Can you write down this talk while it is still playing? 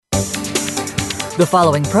The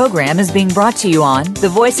following program is being brought to you on the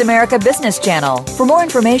Voice America Business Channel. For more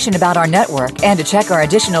information about our network and to check our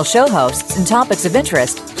additional show hosts and topics of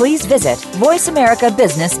interest, please visit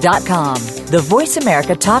voiceamericabusiness.com. The Voice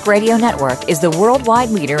America Talk Radio Network is the worldwide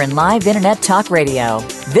leader in live Internet talk radio.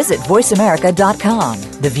 Visit voiceamerica.com.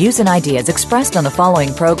 The views and ideas expressed on the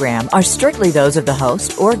following program are strictly those of the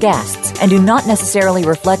host or guests and do not necessarily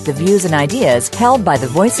reflect the views and ideas held by the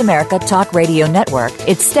Voice America Talk Radio Network,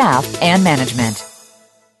 its staff, and management.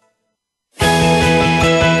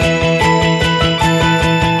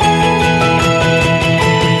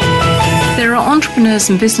 There are entrepreneurs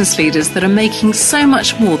and business leaders that are making so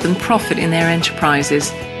much more than profit in their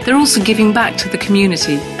enterprises. They're also giving back to the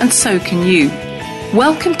community, and so can you.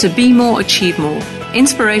 Welcome to Be More, Achieve More,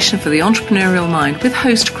 Inspiration for the Entrepreneurial Mind with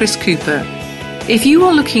host Chris Cooper. If you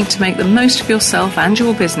are looking to make the most of yourself and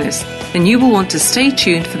your business, then you will want to stay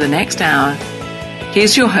tuned for the next hour.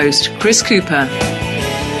 Here's your host, Chris Cooper.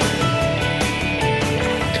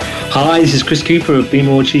 Hi, this is Chris Cooper of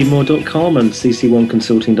BeMoreAchieveMore.com and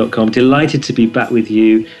CC1Consulting.com. Delighted to be back with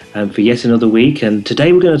you for yet another week. And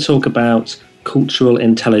today we're going to talk about cultural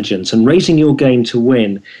intelligence and raising your game to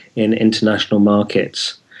win in international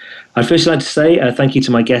markets. I'd first like to say thank you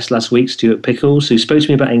to my guest last week, Stuart Pickles, who spoke to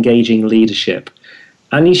me about engaging leadership.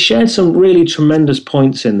 And he shared some really tremendous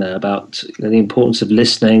points in there about the importance of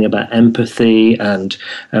listening, about empathy and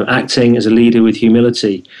acting as a leader with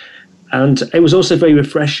humility. And it was also very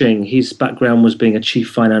refreshing. His background was being a chief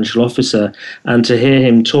financial officer, and to hear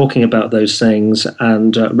him talking about those things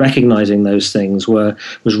and recognizing those things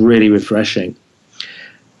was really refreshing.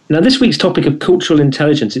 Now, this week's topic of cultural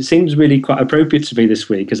intelligence, it seems really quite appropriate to me this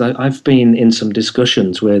week, because I've been in some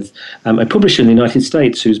discussions with a publisher in the United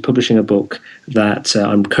States who's publishing a book that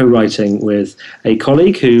I'm co-writing with a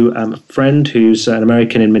colleague, a friend who's an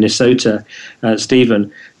American in Minnesota,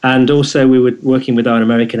 Stephen, and also we were working with our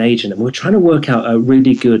American agent, and we were trying to work out a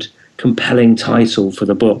really good, compelling title for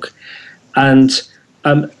the book. And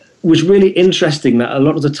was really interesting that a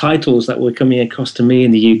lot of the titles that were coming across to me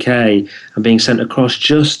in the UK and being sent across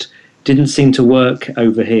just didn't seem to work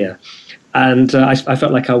over here. And I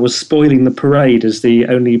felt like I was spoiling the parade as the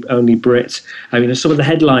only Brit. I mean, some of the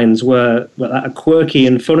headlines were quirky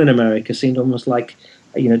and fun in America, seemed almost like,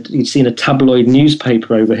 you'd seen a tabloid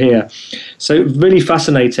newspaper over here. So really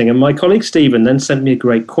fascinating. And my colleague Stephen then sent me a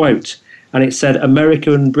great quote, and it said,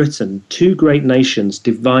 "America and Britain, two great nations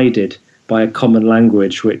divided by a common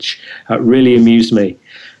language," which really amused me.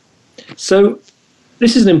 So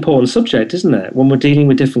this is an important subject, isn't it? When we're dealing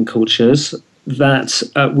with different cultures, that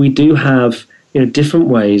we do have different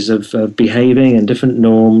ways of behaving and different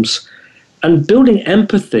norms, and building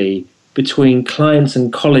empathy between clients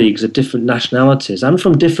and colleagues of different nationalities and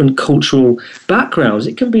from different cultural backgrounds.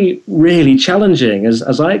 It can be really challenging,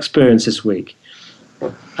 as I experienced this week.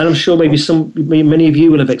 And I'm sure many of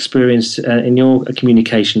you will have experienced in your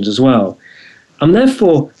communications as well. I'm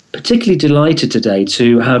therefore particularly delighted today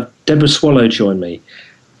to have Deborah Swallow join me.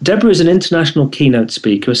 Deborah is an international keynote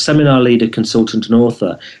speaker, a seminar leader, consultant and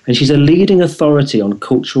author, and she's a leading authority on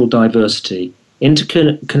cultural diversity,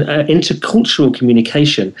 intercultural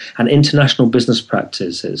communication and international business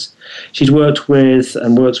practices. She's worked with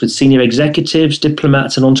and works with senior executives,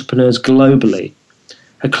 diplomats and entrepreneurs globally.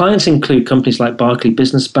 Her clients include companies like Barclays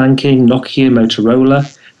Business Banking, Nokia, Motorola,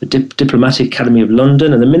 the Diplomatic Academy of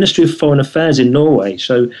London, and the Ministry of Foreign Affairs in Norway,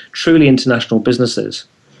 so truly international businesses.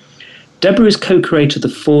 Deborah is co-creator of the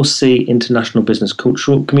 4C International Business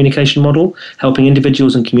Cultural Communication Model, helping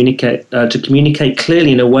individuals to communicate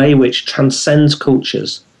clearly in a way which transcends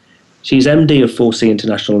cultures. She's MD of 4C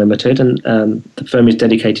International Limited, and the firm is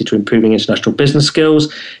dedicated to improving international business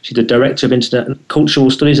skills. She's the Director of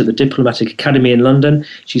Intercultural Studies at the Diplomatic Academy in London.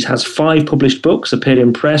 She has 5 published books, appeared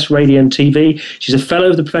in press, radio and TV. She's a Fellow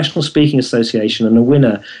of the Professional Speaking Association and a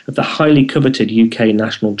winner of the highly coveted UK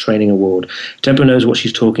National Training Award. Deborah knows what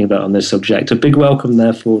she's talking about on this subject. A big welcome,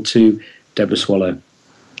 therefore, to Deborah Swallow.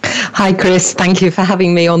 Hi, Chris. Thank you for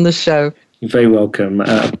having me on the show. You're very welcome.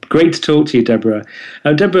 Great to talk to you, Deborah.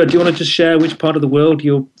 Deborah, do you want to just share which part of the world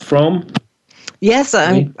you're from? Yes,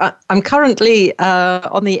 I'm currently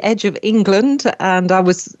on the edge of England, and I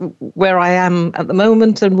was where I am at the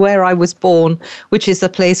moment and where I was born, which is a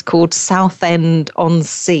place called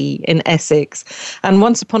Southend-on-Sea in Essex. And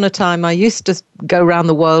once upon a time, I used to go around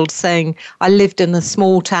the world saying I lived in a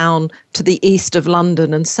small town to the east of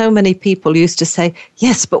London, and so many people used to say,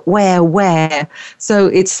 yes, but where? So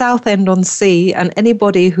it's Southend-on-Sea, and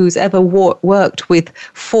anybody who's ever worked with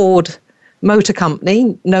Ford Motor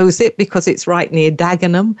Company knows it because it's right near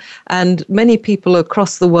Dagenham, and many people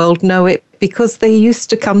across the world know it because they used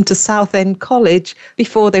to come to Southend College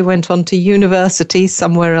before they went on to university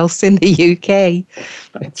somewhere else in the UK.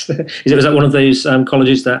 Right. Is that one of those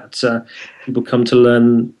colleges that people come to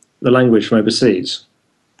learn the language from overseas?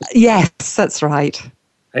 Yes, that's right.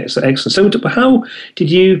 Excellent. So how did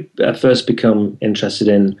you first become interested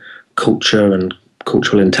in culture and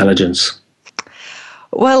cultural intelligence?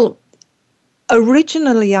 Well,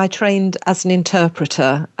 originally, I trained as an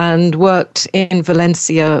interpreter and worked in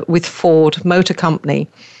Valencia with Ford Motor Company.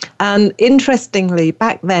 And interestingly,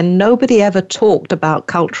 back then, nobody ever talked about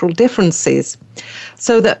cultural differences.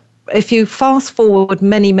 So that if you fast forward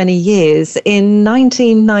many, many years, in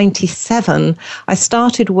 1997, I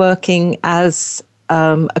started working as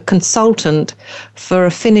a consultant for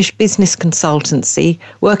a Finnish business consultancy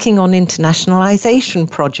working on internationalization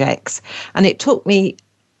projects. And it took me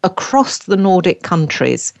across the Nordic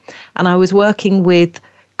countries. And I was working with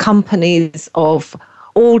companies of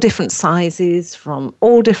all different sizes, from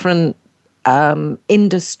all different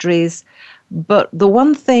industries. But the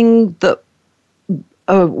one thing that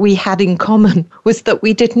we had in common was that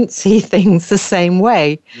we didn't see things the same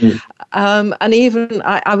way. And even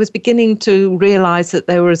I was beginning to realize that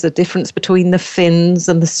there was a difference between the Finns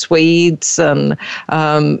and the Swedes and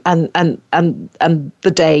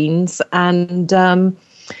the Danes. And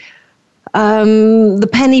the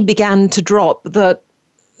penny began to drop that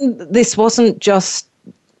this wasn't just,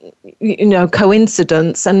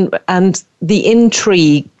 coincidence, and the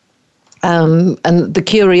intrigue and the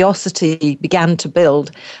curiosity began to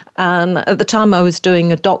build. And at the time I was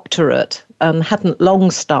doing a doctorate and hadn't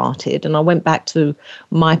long started, and I went back to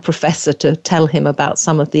my professor to tell him about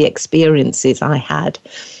some of the experiences I had.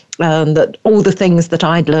 That all the things that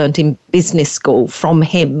I'd learned in business school from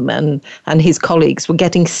him and his colleagues were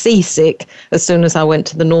getting seasick as soon as I went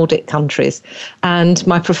to the Nordic countries. And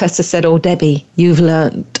my professor said, "Oh, Debbie,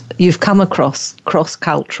 you've come across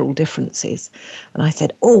cross-cultural differences." And I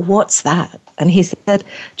said, "Oh, what's that?" And he said,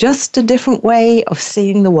 "Just a different way of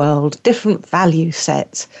seeing the world, different value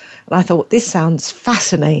sets." And I thought, this sounds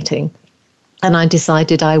fascinating. And I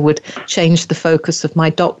decided I would change the focus of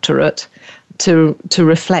my doctorate to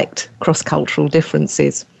reflect cross-cultural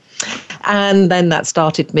differences. And then that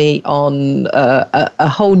started me on a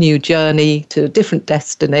whole new journey to a different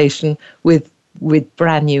destination with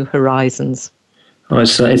brand new horizons. Oh,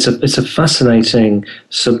 it's a fascinating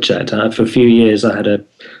subject. For a few years, I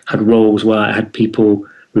had roles where I had people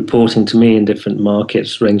reporting to me in different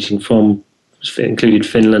markets, ranging from included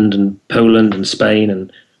Finland and Poland and Spain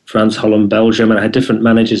and France, Holland, Belgium, and I had different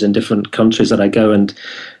managers in different countries that I go and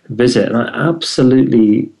visit, and I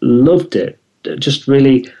absolutely loved it. Just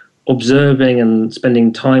really observing and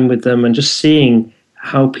spending time with them and just seeing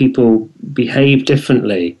how people behave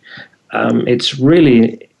differently. It's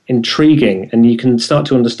really intriguing, and you can start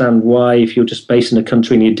to understand why, if you're just based in a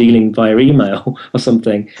country and you're dealing via email or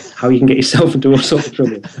something, how you can get yourself into all sorts of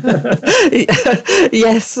trouble.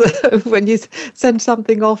 Yes, when you send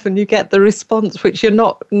something off and you get the response which you're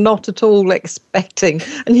not at all expecting,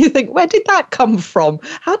 and you think, where did that come from?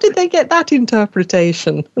 How did they get that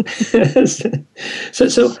interpretation?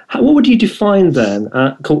 So what would you define then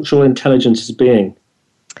cultural intelligence as being?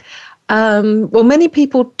 Well, many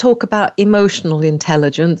people talk about emotional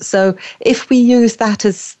intelligence. So if we use that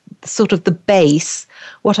as sort of the base,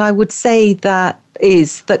 what I would say that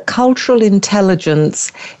is that cultural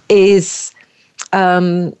intelligence is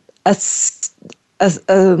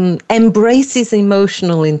embraces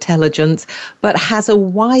emotional intelligence, but has a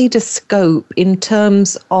wider scope in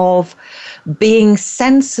terms of being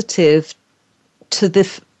sensitive to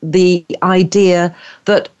the idea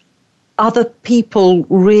that other people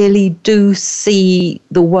really do see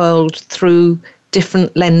the world through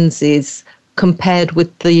different lenses compared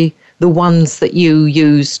with the ones that you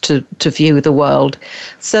use to view the world.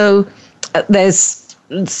 So there's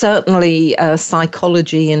certainly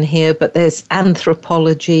psychology in here, but there's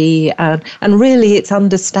anthropology, and really it's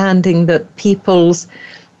understanding that people's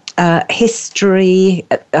history,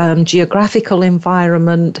 geographical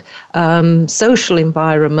environment, social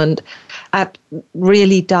environment,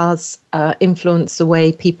 really does influence the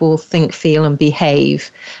way people think, feel, and behave,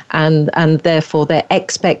 and therefore their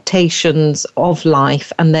expectations of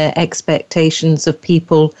life and their expectations of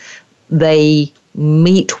people they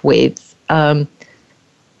meet with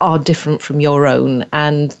are different from your own,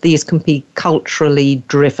 and these can be culturally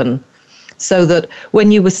driven. So that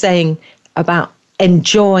when you were saying about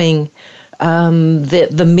enjoying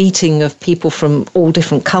the meeting of people from all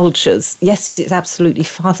different cultures. Yes, it's absolutely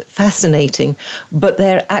fascinating, but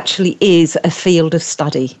there actually is a field of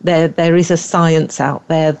study. There is a science out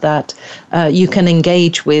there that you can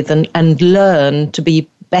engage with and learn to be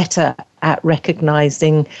better at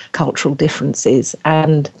recognizing cultural differences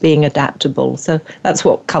and being adaptable. So that's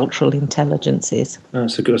what cultural intelligence is.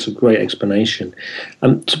 That's a great explanation.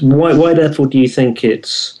 Why therefore do you think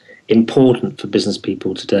it's important for business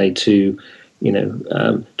people today to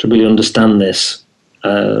really understand this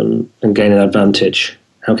and gain an advantage?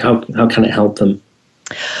 How can it help them?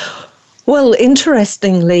 Well,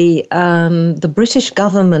 interestingly, the British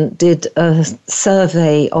government did a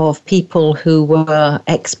survey of people who were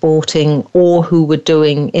exporting or who were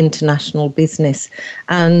doing international business.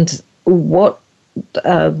 And one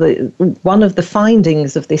of the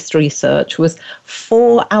findings of this research was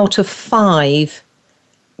 4 out of 5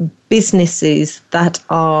 businesses that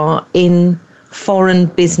are in foreign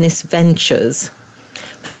business ventures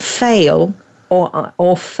fail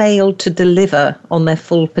or fail to deliver on their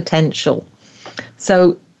full potential.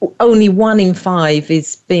 So only 1 in 5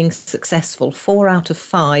 is being successful. 4 out of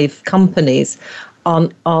 5 companies are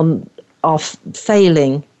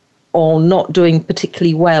failing or not doing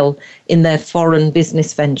particularly well in their foreign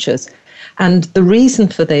business ventures. And the reason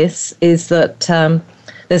for this is that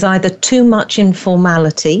there's either too much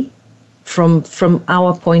informality from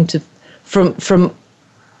our point of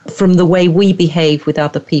from the way we behave with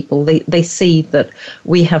other people. They see that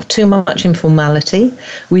we have too much informality,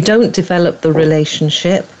 we don't develop the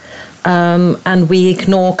relationship, and we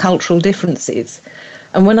ignore cultural differences.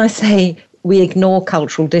 And when I say we ignore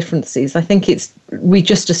cultural differences, I think we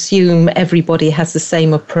just assume everybody has the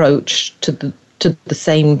same approach to the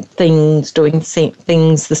same things, doing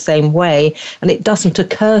things the same way, and it doesn't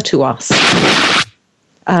occur to us.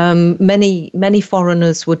 Many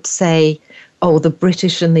foreigners would say, oh, the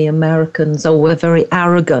British and the Americans, we're very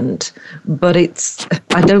arrogant. But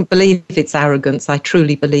I don't believe it's arrogance. I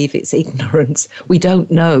truly believe it's ignorance. We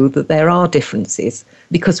don't know that there are differences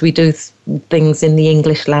because we do things in the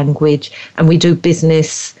English language and we do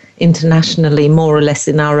business internationally more or less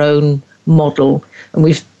in our own model. And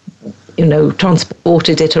we've,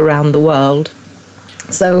 transported it around the world.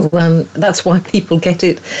 So that's why people get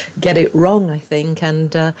it wrong, I think,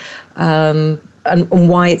 and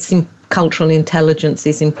why cultural intelligence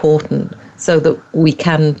is important, so that we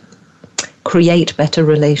can create better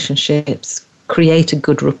relationships, create a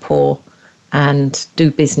good rapport, and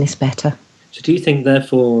do business better. So, do you think,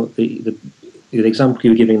 therefore, the example you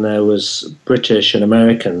were giving there was British and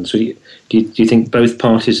Americans? Do you think both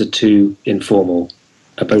parties are too informal?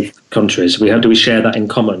 Both countries? Do we share that in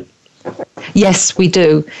common? Yes, we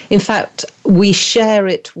do. In fact, we share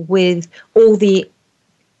it with all the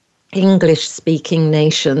English-speaking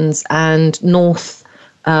nations and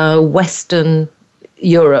Western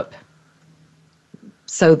Europe.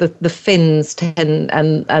 So the Finns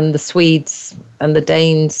and the Swedes and the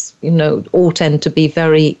Danes, all tend to be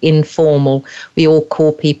very informal. We all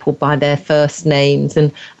call people by their first names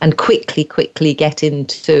and quickly get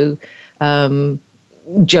into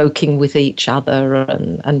joking with each other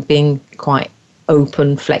and being quite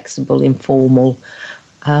open, flexible, informal.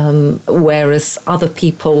 Whereas other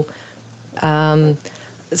people,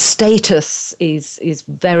 status is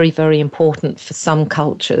very, very important for some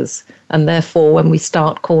cultures. And therefore, when we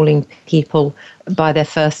start calling people by their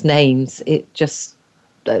first names, it just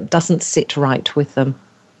doesn't sit right with them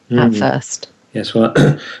at first. Yes, well,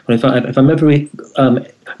 if I'm ever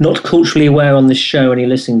not culturally aware on this show and you're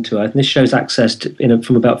listening to it, this show's accessed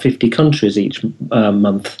from about 50 countries each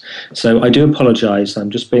month. So I do apologise. I'm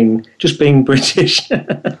just being British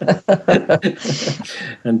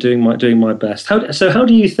and doing my best. How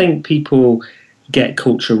do you think people get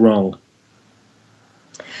culture wrong?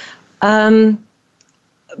 If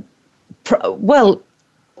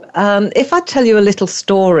I tell you a little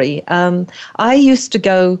story, I used to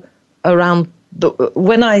go around.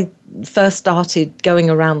 When I first started going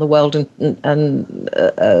around the world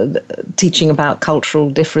and teaching about cultural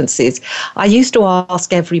differences, I used to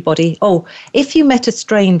ask everybody, if you met a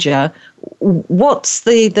stranger, what's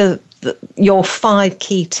your 5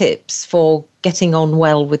 key tips for getting on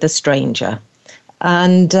well with a stranger?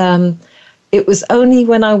 And it was only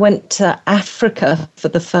when I went to Africa for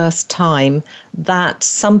the first time that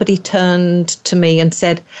somebody turned to me and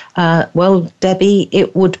said, well, Debbie,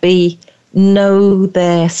 it would be know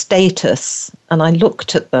their status. And I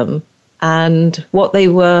looked at them, and what they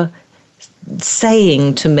were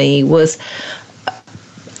saying to me was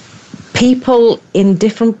people in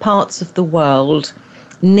different parts of the world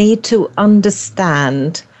need to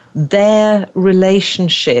understand their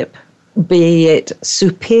relationship be it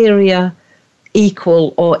superior,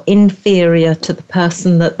 equal, or inferior to the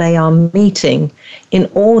person that they are meeting, in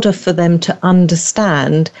order for them to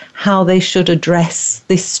understand how they should address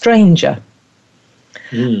this stranger.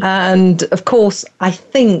 And of course, I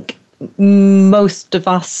think most of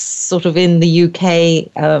us sort of in the UK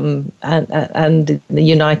and in the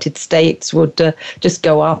United States would just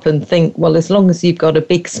go up and think, well, as long as you've got a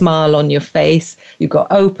big smile on your face, you've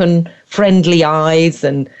got open, friendly eyes,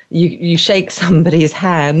 and you shake somebody's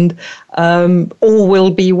hand, all will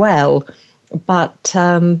be well. But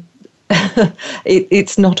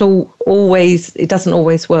it's not always, it doesn't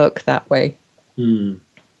always work that way.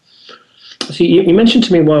 So you mentioned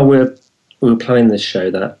to me while we were planning this show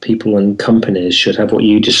that people and companies should have what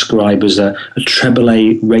you describe as a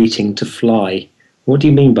AAA rating to fly. What do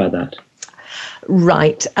you mean by that?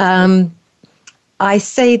 Right. I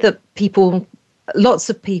say that lots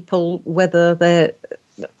of people, whether they're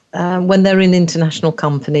when they're in international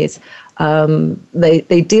companies,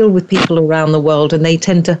 they deal with people around the world, and they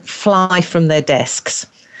tend to fly from their desks.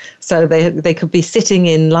 So they could be sitting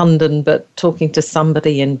in London but talking to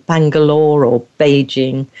somebody in Bangalore or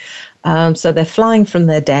Beijing. So they're flying from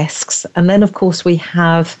their desks. And then, of course, we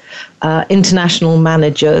have international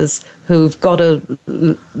managers who've got a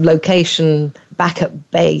location back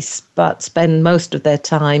at base but spend most of their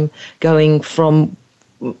time going from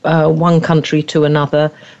one country to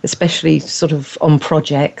another, especially sort of on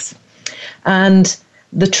projects. And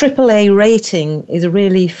the AAA rating is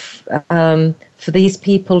really for these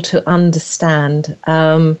people to understand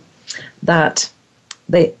that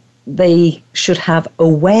they should have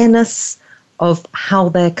awareness of how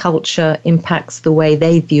their culture impacts the way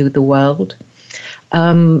they view the world,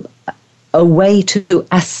 a way to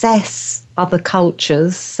assess other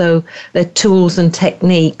cultures, so there are tools and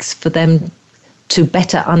techniques for them to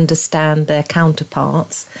better understand their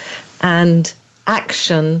counterparts, and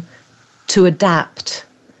action to adapt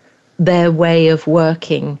their way of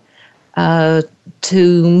working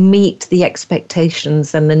to meet the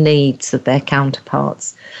expectations and the needs of their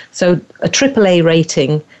counterparts. So a AAA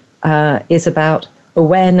rating is about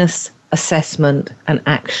awareness, assessment, and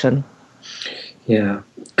action. Yeah.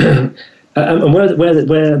 And where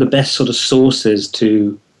are the best sort of sources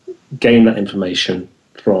to gain that information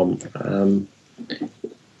from?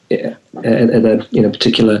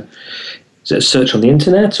 Particular, is it a search on the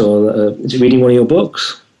internet, or is it reading one of your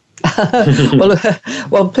books?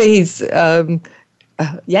 Well, please,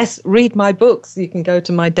 yes, read my books. You can go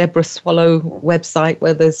to my Deborah Swallow website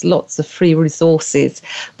where there's lots of free resources,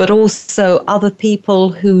 but also other people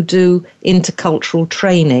who do intercultural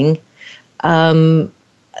training.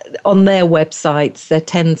 On their websites, there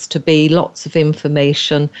tends to be lots of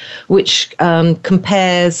information which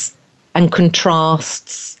compares and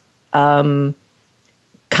contrasts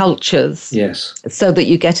cultures. Yes. So that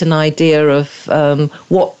you get an idea of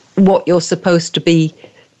what you're supposed to be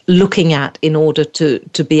looking at in order to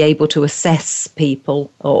be able to assess people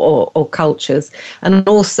or cultures. And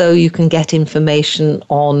also you can get information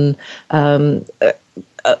on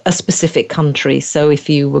a specific country. So if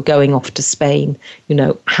you were going off to Spain, you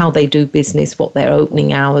know, how they do business, what their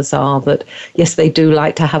opening hours are, that yes, they do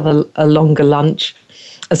like to have a longer lunch,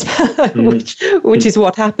 which is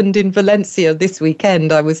what happened in Valencia this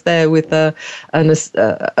weekend. I was there with a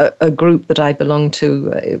group that I belong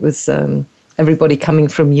to. It was everybody coming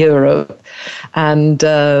from Europe, and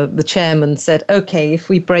the chairman said, "Okay, if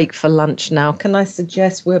we break for lunch now, can I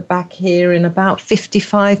suggest we're back here in about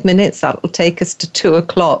 55 minutes? That will take us to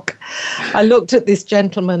 2:00. I looked at this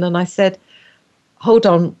gentleman and I said, "Hold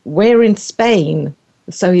on, we're in Spain."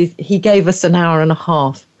 So he gave us an hour and a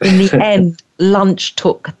half. In the end, lunch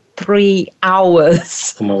took 3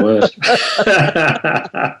 hours. Oh, my word.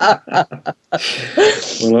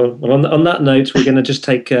 Well, on that note, we're going to just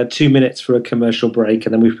take 2 minutes for a commercial break,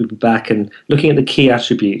 and then we'll be back and looking at the key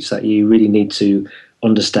attributes that you really need to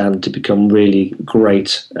understand to become really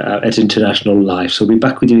great at international life. So we'll be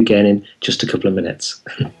back with you again in just a couple of minutes.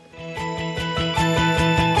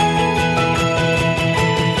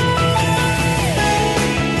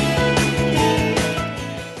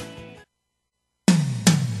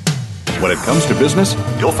 When it comes to business,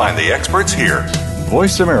 you'll find the experts here.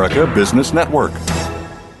 Voice America Business Network.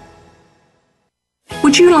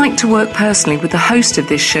 Would you like to work personally with the host of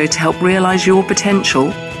this show to help realize your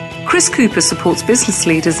potential? Chris Cooper supports business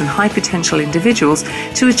leaders and high potential individuals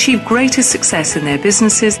to achieve greater success in their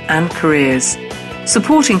businesses and careers.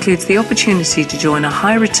 Support includes the opportunity to join a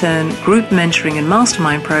high return group mentoring and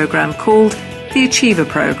mastermind program called the Achiever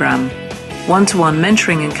Program, one-to-one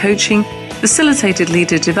mentoring and coaching, facilitated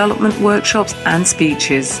leader development workshops and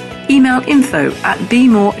speeches. Email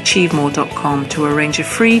info@bemoreachievemore.com to arrange a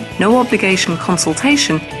free, no-obligation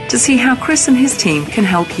consultation to see how Chris and his team can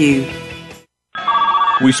help you.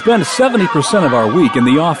 We spend 70% of our week in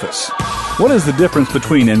the office. What is the difference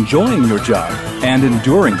between enjoying your job and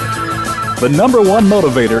enduring it? The number one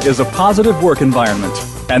motivator is a positive work environment.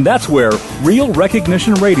 And that's where Real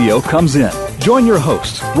Recognition Radio comes in. Join your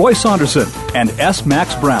hosts, Roy Saunderson and S.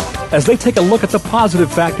 Max Brown, as they take a look at the positive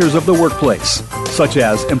factors of the workplace, such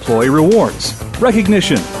as employee rewards,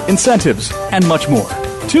 recognition, incentives, and much more.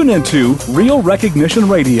 Tune into Real Recognition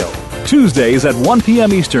Radio, Tuesdays at 1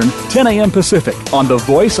 p.m. Eastern, 10 a.m. Pacific, on the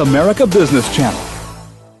Voice America Business Channel.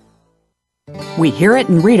 We hear it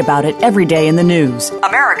and read about it every day in the news.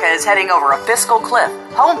 America is heading over a fiscal cliff.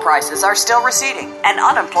 Home prices are still receding and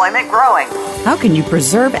unemployment growing. How can you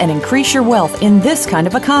preserve and increase your wealth in this kind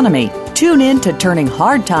of economy? Tune in to Turning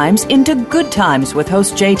Hard Times into Good Times with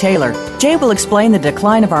host Jay Taylor. Jay will explain the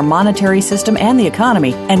decline of our monetary system and the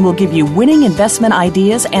economy, and will give you winning investment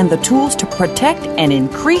ideas and the tools to protect and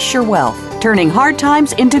increase your wealth. Turning Hard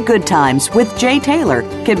Times into Good Times with Jay Taylor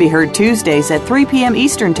can be heard Tuesdays at 3 p.m.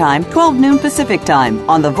 Eastern Time, 12 noon Pacific Time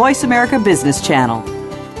on the Voice America Business Channel.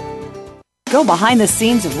 Go behind the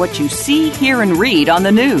scenes of what you see, hear, and read on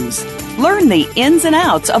the news. Learn the ins and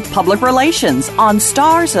outs of public relations on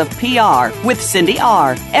Stars of PR with Cindy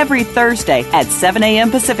R. every Thursday at 7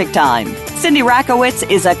 a.m. Pacific Time. Cindy Rakowitz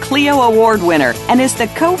is a Clio Award winner and is the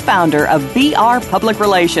co-founder of BR Public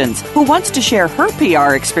Relations, who wants to share her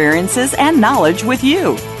PR experiences and knowledge with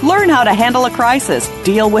you. Learn how to handle a crisis,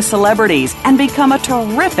 deal with celebrities, and become a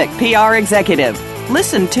terrific PR executive.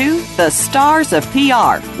 Listen to The Stars of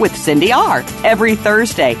PR with Cindy R. every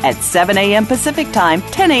Thursday at 7 a.m. Pacific Time,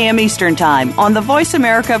 10 a.m. Eastern Time on the Voice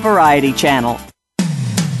America Variety Channel.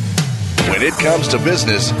 When it comes to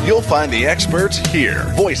business, you'll find the experts here.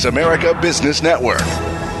 Voice America Business Network.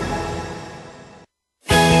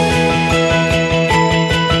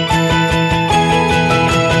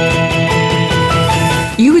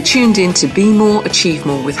 You are tuned in to Be More, Achieve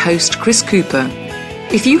More with host Chris Cooper.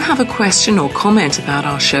 If you have a question or comment about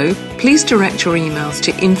our show, please direct your emails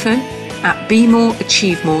to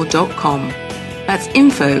info@bemoreachievemore.com. That's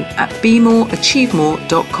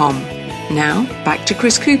info@bemoreachievemore.com. Now, back to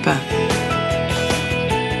Chris Cooper.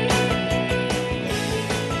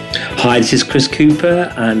 Hi, this is Chris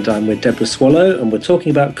Cooper, and I'm with Deborah Swallow, and we're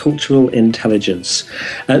talking about cultural intelligence.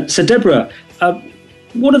 So, Deborah,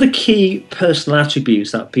 what are the key personal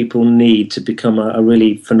attributes that people need to become a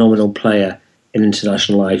really phenomenal player in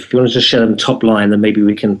international life? If you want to just share them top line, then maybe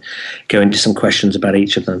we can go into some questions about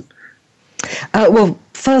each of them. Well,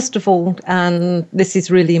 first of all, and this is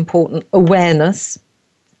really important, awareness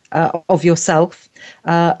of yourself,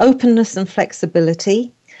 openness and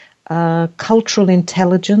flexibility, cultural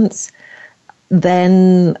intelligence,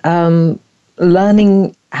 then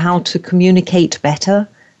learning how to communicate better,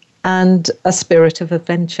 and a spirit of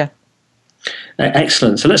adventure.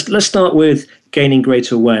 Excellent. So let's start with gaining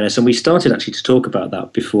greater awareness, and we started actually to talk about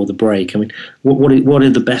that before the break. I mean, what are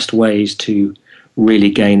the best ways to really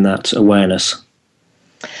gain that awareness?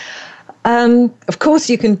 Of course,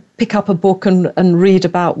 you can pick up a book and read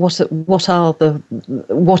about what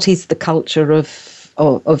is the culture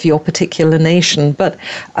of your particular nation. But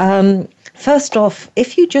first off,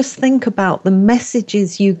 if you just think about the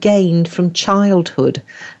messages you gained from childhood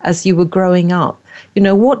as you were growing up, you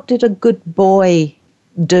know, what did a good boy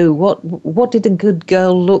do? What did a good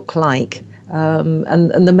girl look like?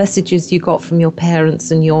 And the messages you got from your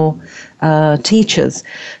parents and your teachers.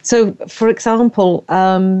 So, for example,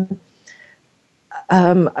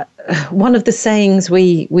 one of the sayings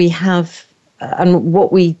we have, and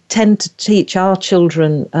what we tend to teach our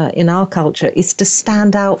children in our culture, is to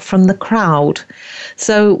stand out from the crowd.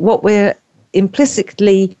 So what we're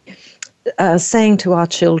implicitly saying to our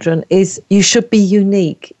children is, you should be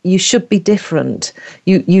unique, you should be different,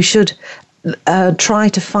 you should try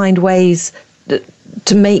to find ways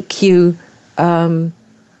to make you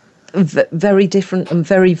very different and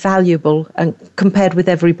very valuable and compared with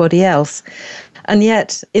everybody else. And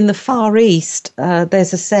yet, in the Far East,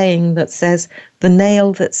 there's a saying that says, the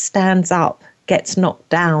nail that stands up gets knocked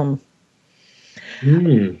down.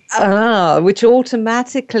 Which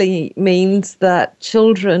automatically means that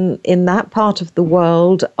children in that part of the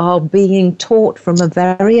world are being taught from a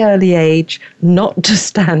very early age not to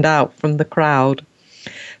stand out from the crowd.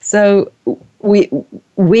 So we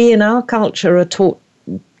in our culture are taught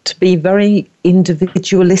to be very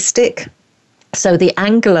individualistic, So the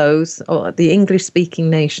Anglos, or the English-speaking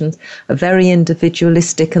nations, are very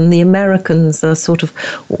individualistic, and the Americans are sort of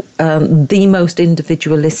the most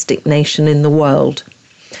individualistic nation in the world,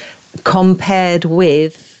 compared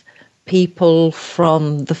with people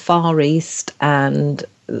from the Far East and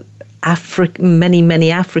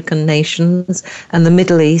many African nations and the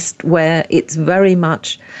Middle East, where it's very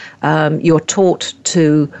much you're taught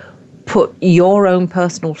to put your own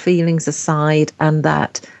personal feelings aside, and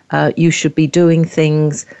that you should be doing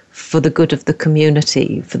things for the good of the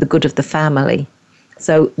community, for the good of the family.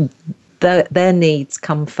 So their needs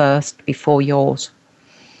come first before yours.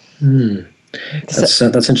 That's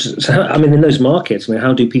interesting. So, how, in those markets,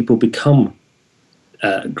 how do people become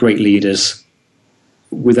great leaders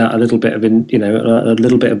without a little bit of, a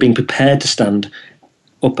little bit of being prepared to stand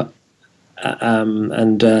up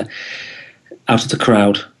and out of the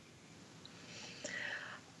crowd?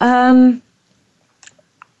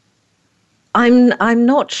 I'm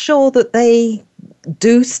not sure that they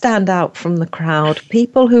do stand out from the crowd.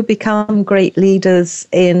 People who become great leaders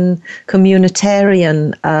in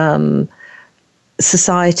communitarian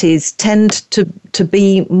societies tend to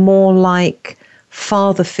be more like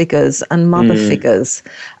father figures and mother figures,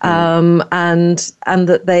 and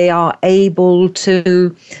that they are able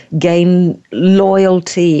to gain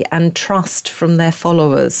loyalty and trust from their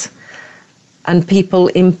followers. And people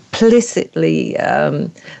implicitly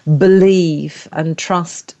believe and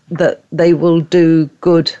trust that they will do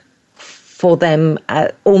good for them,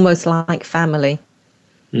 almost like family.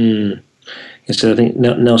 Yes, so I think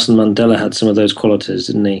Nelson Mandela had some of those qualities,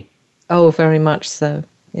 didn't he? Oh, very much so.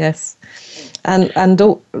 Yes, and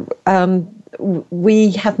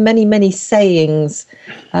we have many sayings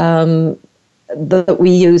that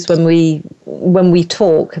we use when we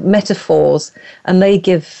talk, metaphors, and they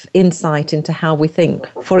give insight into how we think.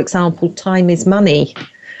 For example, time is money.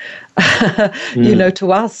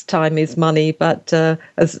 To us, time is money, but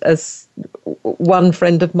as one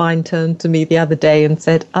friend of mine turned to me the other day and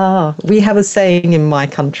said, we have a saying in my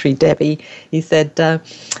country, Debbie. He said,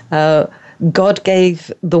 God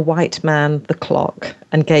gave the white man the clock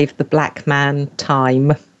and gave the black man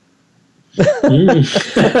time.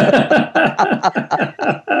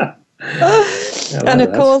 And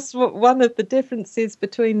of course, one of the differences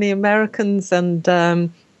between the Americans and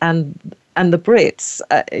the Brits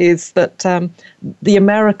is that the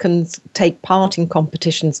Americans take part in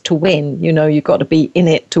competitions to win. You've got to be in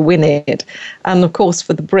it to win it. And of course,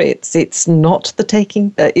 for the Brits, it's not the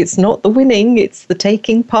taking, it's not the winning, it's the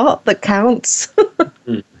taking part that counts. I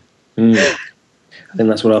think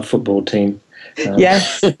that's what our football team.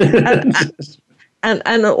 Yes,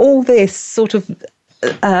 and all this sort of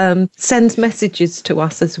sends messages to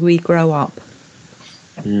us as we grow up.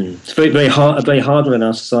 It's very hard in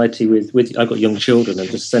our society. With I've got young children, and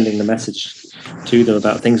just sending the message to them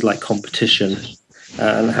about things like competition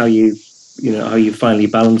and how you finally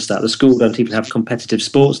balance that. The school don't even have competitive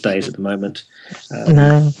sports days at the moment.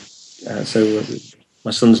 No. So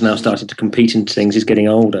my son's now started to compete in things. He's getting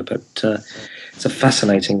older, but it's a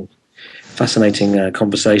fascinating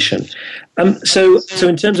conversation. So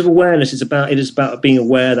in terms of awareness, it is about being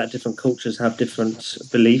aware that different cultures have different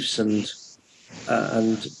beliefs and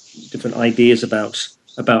different ideas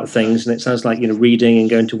about things. And it sounds like reading and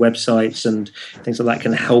going to websites and things like that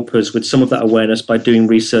can help us with some of that awareness by doing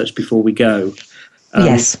research before we go.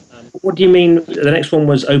 Yes. What do you mean? The next one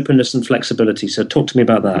was openness and flexibility. So talk to me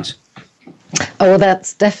about that. Oh,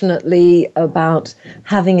 that's definitely about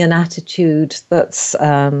having an attitude that's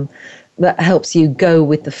that helps you go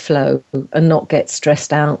with the flow and not get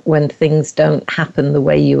stressed out when things don't happen the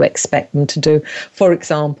way you expect them to do. For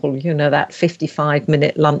example, that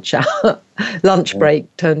 55-minute lunch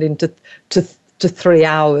break turned into 3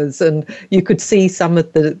 hours, and you could see some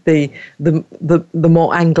of the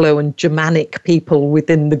more Anglo and Germanic people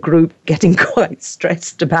within the group getting quite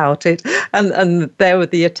stressed about it, and there were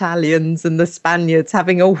the Italians and the Spaniards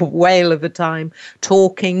having a whale of a time,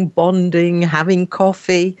 talking, bonding, having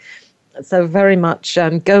coffee. So very much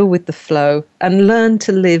go with the flow and learn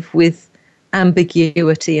to live with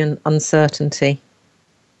ambiguity and uncertainty.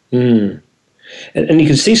 And you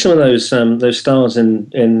can see some of those styles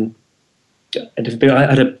in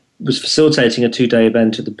I was facilitating a 2-day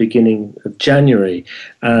event at the beginning of January,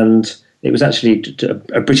 and it was actually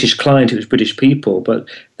a British client. It was British people, but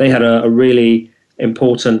they had a really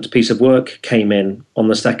important piece of work came in on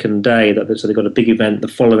the second day. So they got a big event the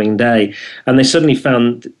following day, and they suddenly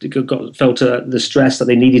felt the stress that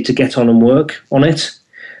they needed to get on and work on it.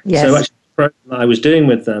 Yes. So actually, the program that I was doing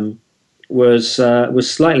with them was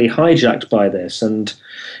slightly hijacked by this, and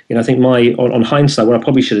I think on hindsight, what I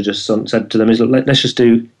probably should have just said to them is, look, let's just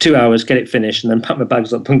do 2 hours, get it finished, and then pack my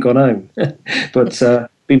bags up and gone home. But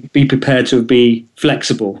be prepared to be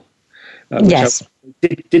flexible. Yes,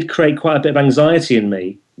 did create quite a bit of anxiety in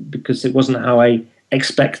me because it wasn't how I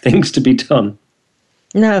expect things to be done.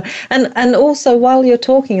 No, and also while you're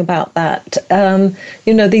talking about that,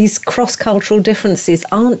 these cross-cultural differences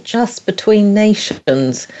aren't just between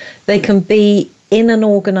nations. They can be in an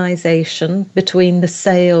organization between the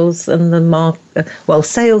sales and the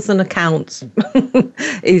sales and accounts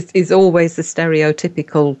is always the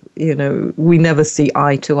stereotypical, we never see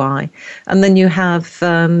eye to eye. And then you have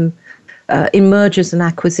in mergers and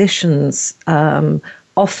acquisitions,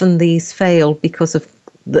 often these fail because of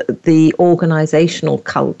the organizational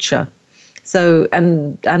culture. So,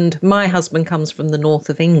 and my husband comes from the north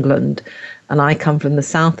of England and I come from the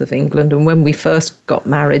south of England. And when we first got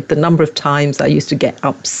married, the number of times I used to get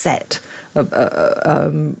upset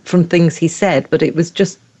from things he said, but it was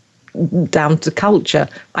just down to culture,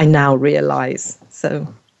 I now realize. So,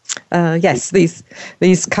 yes,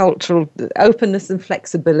 these cultural openness and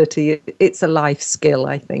flexibility, it's a life skill,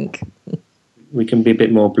 I think. We can be a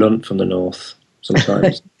bit more blunt from the north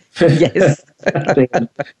sometimes. Yes.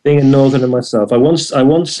 being a northerner myself, I once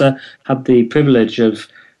had the privilege of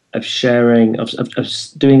sharing of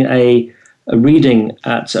doing a reading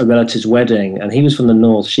at a relative's wedding, and he was from the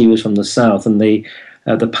north, she was from the south, and the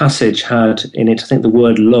passage had in it, I think, the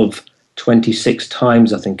word love 26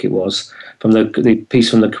 times, I think it was, from the piece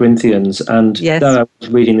from the Corinthians. And yes. I was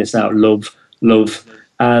reading this out, love,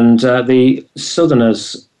 and the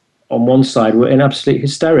southerners on one side were in absolute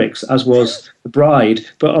hysterics, as was the bride.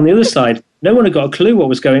 But on the other side, no one had got a clue what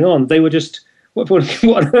was going on. They were just, what on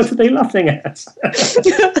earth are they laughing at?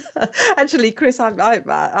 Actually, Chris, I'm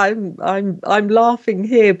laughing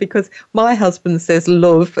here because my husband says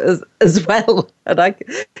love as well, and I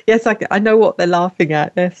know what they're laughing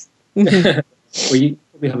at. Yes. Well, we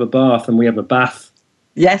have a bath and we have a bath.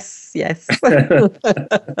 Yes.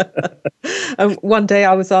 One day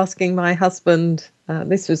I was asking my husband,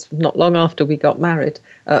 this was not long after we got married,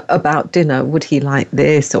 about dinner. Would he like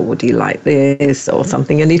this or would he like this or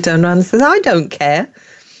something? And he turned around and said, I don't care.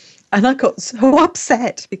 And I got so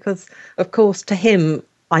upset because, of course, to him,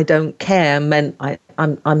 I don't care meant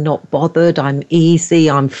I'm not bothered, I'm easy,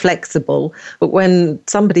 I'm flexible. But when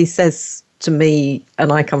somebody says to me,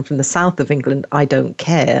 and I come from the south of England, I don't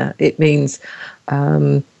care, it means...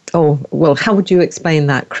 oh, well, how would you explain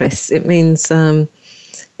that, Chris? It means,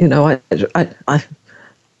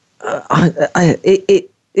 it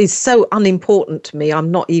is so unimportant to me,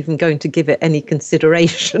 I'm not even going to give it any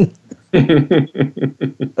consideration.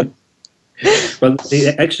 Well,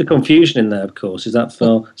 the extra confusion in there, of course, is that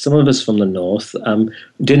for some of us from the north,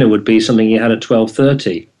 dinner would be something you had at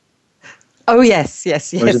 12:30. Oh, yes.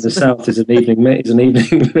 Whereas in the south, it's an evening meal.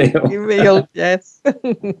 Meal, yes.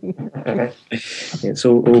 It's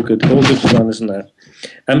all good fun, isn't there?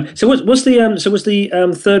 So was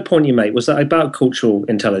the third point you made, was that about cultural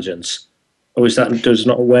intelligence, or does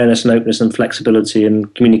not awareness and openness and flexibility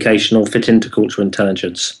and communication all fit into cultural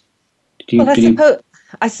intelligence?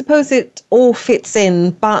 I suppose it all fits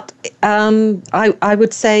in, but I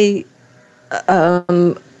would say.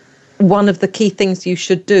 One of the key things you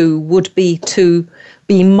should do would be to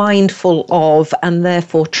be mindful of and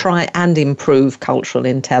therefore try and improve cultural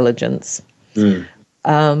intelligence.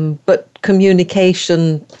 But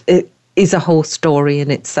communication is a whole story in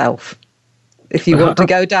itself, if you want to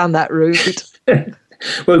go down that route.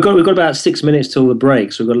 Well, we've got about 6 minutes till the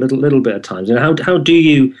break, so we've got a little bit of time. How do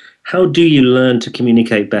you learn to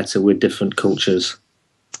communicate better with different cultures?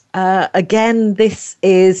 Again, this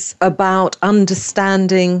is about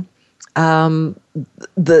understanding the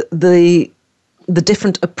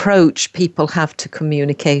different approach people have to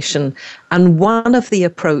communication. And one of the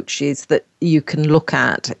approaches that you can look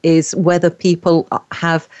at is whether people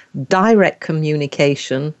have direct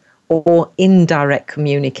communication or indirect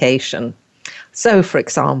communication. So, for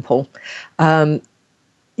example,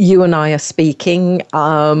 you and I are speaking,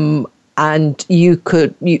 and you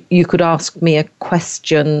could ask me a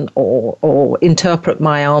question or interpret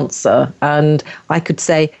my answer, and I could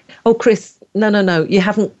say, oh, Chris, no, you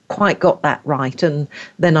haven't quite got that right. And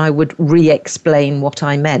then I would re-explain what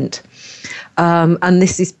I meant. And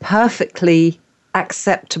this is perfectly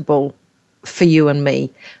acceptable for you and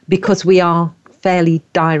me because we are fairly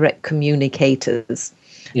direct communicators.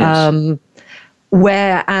 Yes.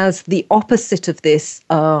 Whereas the opposite of this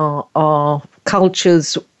are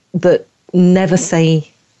cultures that never say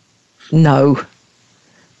no.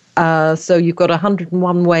 So you've got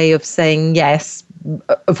 101 way of saying yes,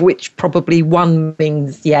 of which probably one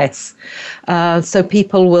means yes. So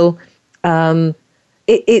people will,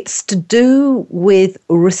 it's to do with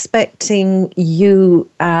respecting you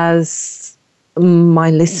as my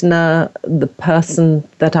listener, the person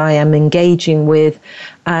that I am engaging with,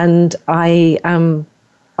 and I am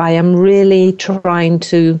really trying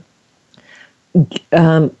to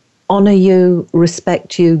honor you,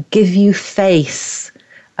 respect you, give you face,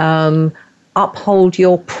 uphold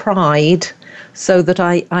your pride, so that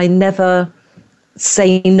I never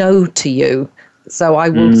say no to you. So I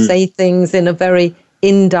will say things in a very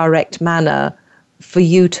indirect manner for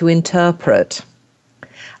you to interpret.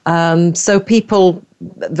 So people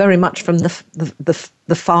very much from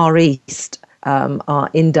the Far East are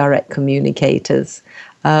indirect communicators.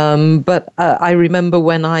 But I remember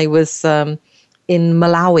when I was in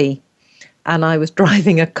Malawi, and I was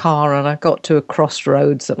driving a car, and I got to a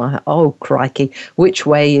crossroads, and I thought, oh, crikey, which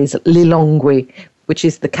way is Lilongwe, which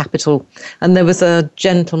is the capital? And there was a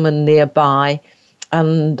gentleman nearby,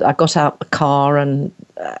 and I got out the car, and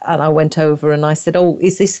I went over, and I said, oh,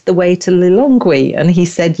 is this the way to Lilongwe? And he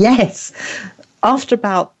said, yes. After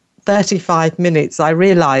about 35 minutes, I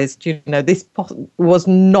realized, this was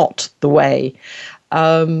not the way.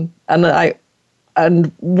 And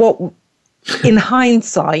what... In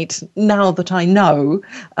hindsight, now that I know,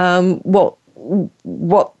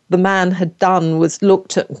 what the man had done was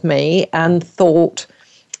looked at me and thought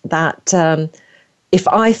that if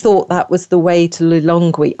I thought that was the way to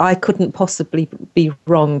Lilongwe, I couldn't possibly be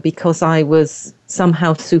wrong, because I was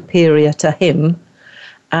somehow superior to him.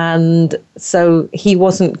 And so he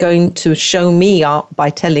wasn't going to show me up by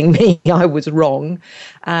telling me I was wrong.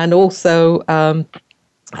 And also...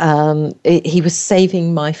 he was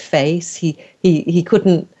saving my face. He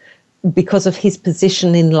couldn't, because of his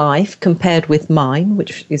position in life compared with mine,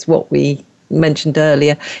 which is what we mentioned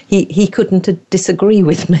earlier, he couldn't disagree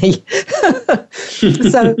with me.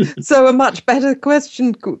 So a much better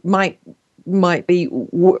question might be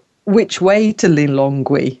which way to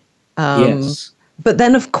Lilongwe. Yes. But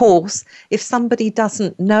then, of course, if somebody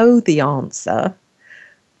doesn't know the answer,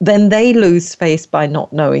 then they lose face by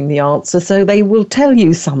not knowing the answer, so they will tell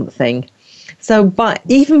you something. So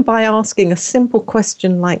even by asking a simple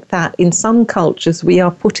question like that, in some cultures we are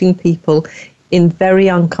putting people in very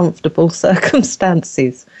uncomfortable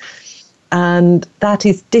circumstances. And that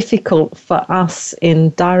is difficult for us in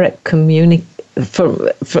direct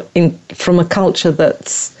from a culture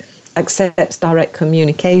that accepts direct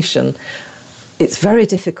communication. It's very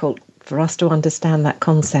difficult for us to understand that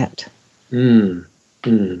concept.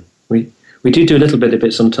 We do a little bit of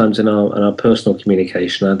it sometimes in our personal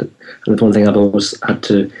communication, and the one thing I've always had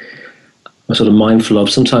to, I'm sort of mindful of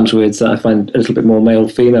sometimes with I find a little bit more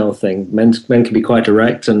male-female thing. Men can be quite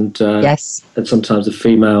direct, and yes, and sometimes the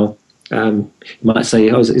female might say,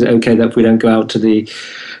 "Oh, is it okay that if we don't go out to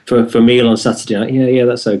for a meal on Saturday night?" Yeah,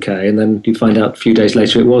 that's okay. And then you find out a few days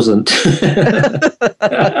later it wasn't.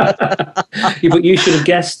 But you should have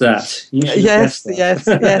guessed that. Yes.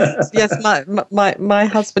 My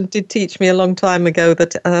husband did teach me a long time ago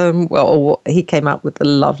that, he came up with a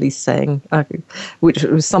lovely saying, which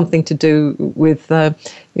was something to do with, I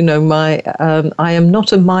am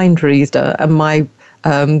not a mind reader, and my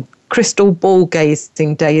crystal ball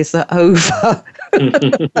gazing days are over.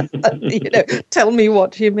 Tell me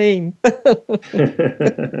what you mean.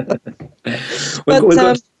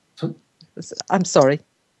 I'm sorry.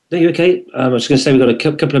 Are you okay? I was going to say we've got a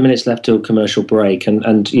couple of minutes left till commercial break,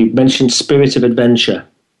 and you mentioned spirit of adventure.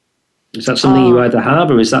 Is that something you either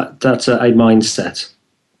have, or is that a mindset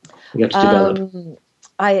you have to develop?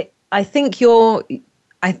 I think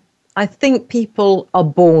I think people are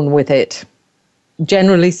born with it.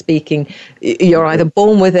 Generally speaking, you're either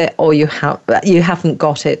born with it or you haven't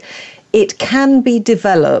got it. It can be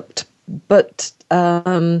developed, but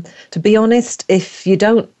to be honest, if you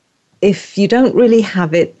don't really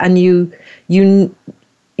have it, and you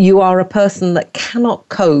are a person that cannot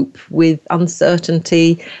cope with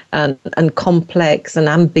uncertainty and complex and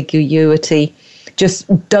ambiguity, just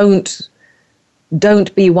don't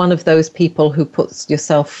be one of those people who puts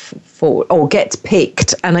yourself forward or gets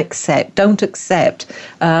picked and don't accept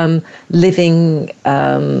living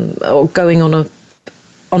or going on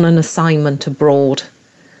an assignment abroad,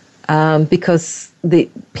 because the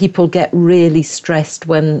people get really stressed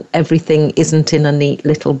when everything isn't in a neat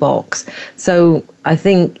little box. So I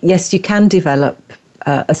think, yes, you can develop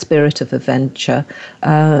a spirit of adventure,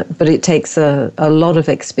 but it takes a lot of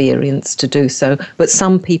experience to do so. But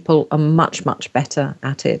some people are much, much better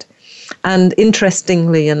at it. And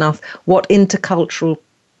interestingly enough, what intercultural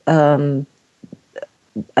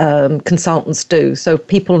consultants do. So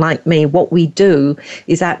people like me, what we do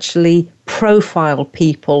is actually profile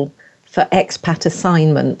people for expat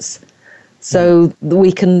assignments. So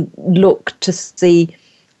we can look to see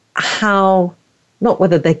how, not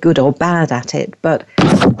whether they're good or bad at it, but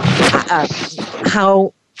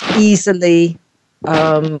how easily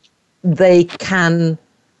they can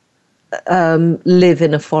live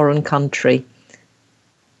in a foreign country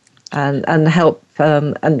and help.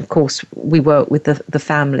 And of course, we work with the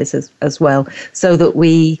families as well, so that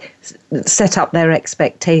we set up their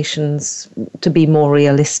expectations to be more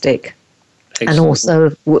realistic. Excellent. And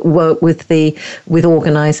also work with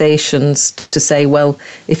organisations to say, well,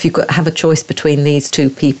 if you could have a choice between these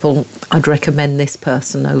two people, I'd recommend this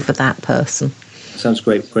person over that person. Sounds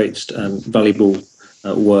great, valuable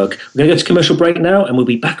work. We're going to go to commercial break now, and we'll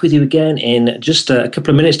be back with you again in just a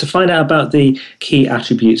couple of minutes to find out about the key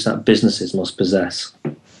attributes that businesses must possess.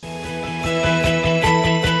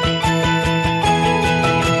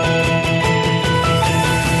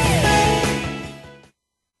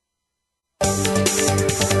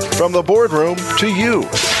 From the boardroom to you,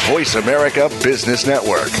 Voice America Business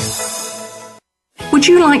Network. Would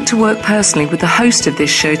you like to work personally with the host of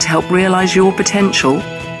this show to help realize your potential?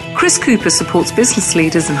 Chris Cooper supports business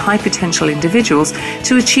leaders and high potential individuals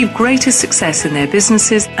to achieve greater success in their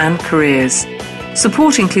businesses and careers.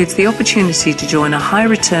 Support includes the opportunity to join a high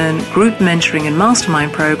return group mentoring and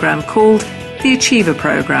mastermind program called the Achiever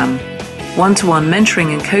Program. One-to-one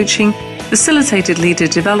mentoring and coaching, facilitated leader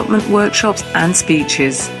development workshops and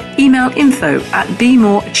speeches. Email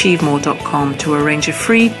info@bemoreachievemore.com to arrange a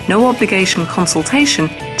free, no-obligation consultation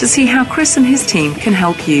to see how Chris and his team can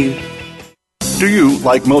help you. Do you,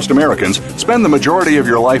 like most Americans, spend the majority of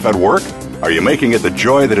your life at work? Are you making it the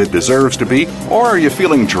joy that it deserves to be, or are you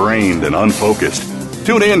feeling drained and unfocused?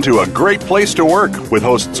 Tune in to A Great Place to Work with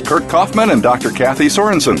hosts Kurt Kaufman and Dr. Kathy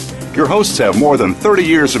Sorensen. Your hosts have more than 30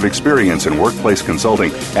 years of experience in workplace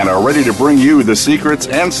consulting and are ready to bring you the secrets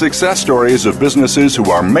and success stories of businesses who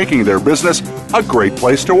are making their business a great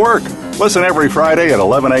place to work. Listen every Friday at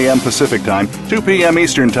 11 a.m. Pacific Time, 2 p.m.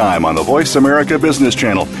 Eastern Time on the Voice America Business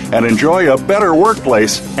Channel and enjoy a better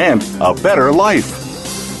workplace and a better life.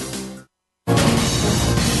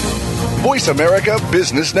 Voice America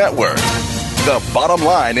Business Network, the bottom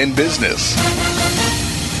line in business.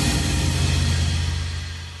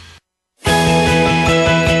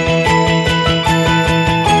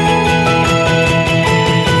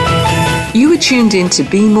 You are tuned in to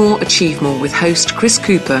Be More, Achieve More with host Chris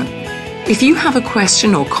Cooper. If you have a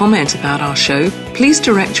question or comment about our show, please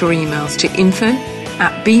direct your emails to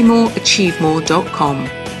info@bemoreachievemore.com.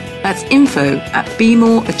 That's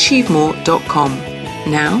info@bemoreachievemore.com.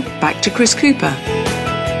 Now, back to Chris Cooper.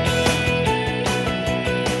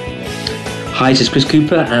 Hi, this is Chris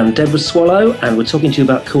Cooper and Deborah Swallow, and we're talking to you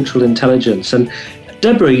about cultural intelligence. And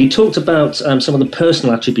Deborah, you talked about some of the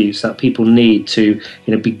personal attributes that people need to,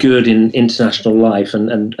 be good in international life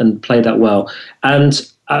and play that well. And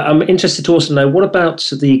I'm interested to also know, what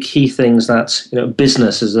about the key things that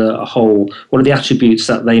business as a whole? What are the attributes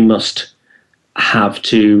that they must have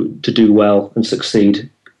to do well and succeed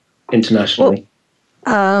internationally?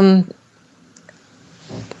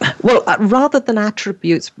 Well, rather than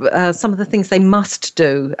attributes, some of the things they must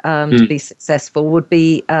do to be successful would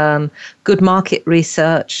be good market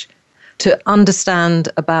research, to understand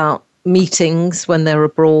about meetings when they're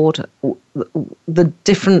abroad, the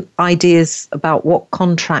different ideas about what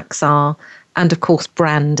contracts are, and of course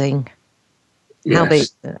branding,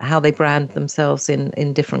 yes. how they brand themselves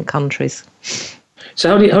in different countries. So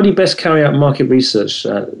how do you best carry out market research,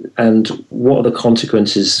 and what are the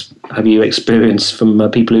consequences have you experienced from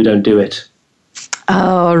people who don't do it?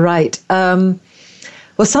 Oh, right. Well,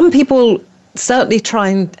 some people certainly try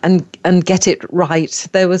and get it right.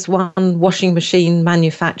 There was one washing machine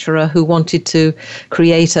manufacturer who wanted to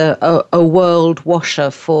create a world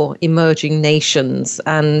washer for emerging nations,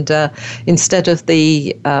 and instead of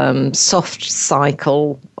the soft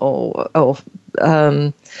cycle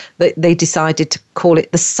they decided to call it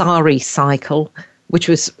the sari cycle, which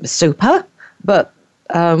was super. But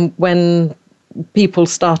when people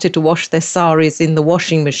started to wash their saris in the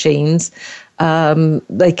washing machines,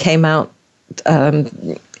 they came out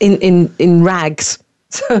in rags.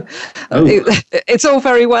 So it's all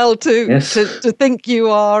very well to think you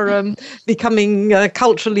are becoming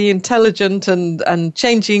culturally intelligent and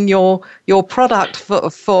changing your product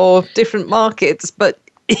for different markets, but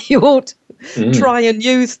you ought try and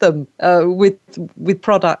use them with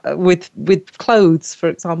clothes, for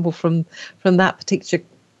example, from that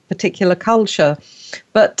particular culture.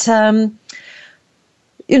 But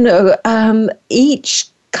each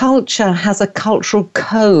culture has a cultural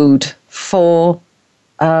code for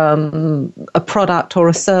a product or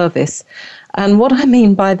a service. And what I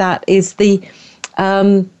mean by that is the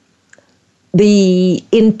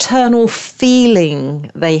internal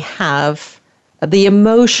feeling they have, the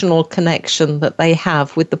emotional connection that they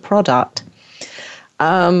have with the product.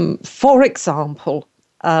 For example,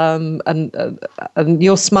 and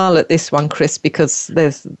you'll smile at this one, Chris, because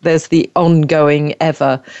there's the ongoing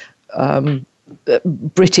ever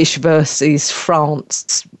British versus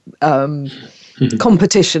France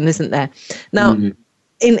competition, isn't there? Now,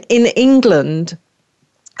 in England,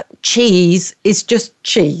 cheese is just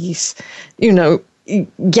cheese. You know,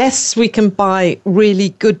 yes, we can buy really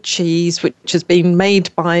good cheese, which has been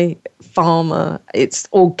made by farmer. It's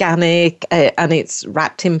organic and it's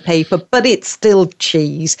wrapped in paper, but it's still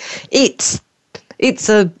cheese. It's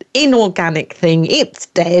an inorganic thing. It's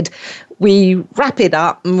dead. We wrap it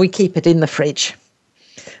up and we keep it in the fridge.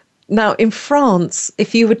 Now, in France,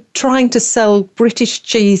 if you were trying to sell British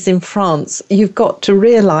cheese in France, you've got to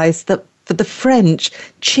realise that for the French,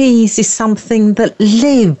 cheese is something that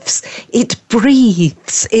lives. It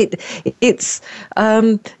breathes. It's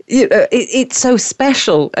so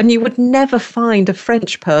special, and you would never find a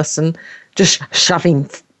French person just shoving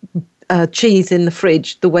cheese in the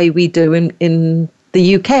fridge the way we do in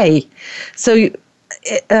the UK. So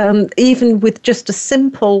even with just a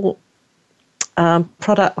simple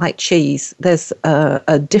product like cheese, there's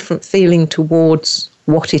a different feeling towards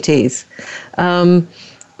what it is.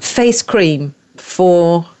 Face cream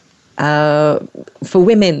for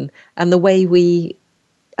women, and the way we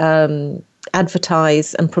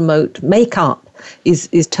advertise and promote makeup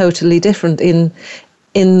is totally different. In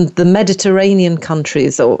the Mediterranean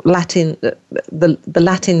countries or the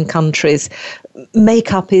Latin countries,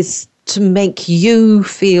 makeup is to make you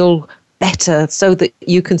feel better so that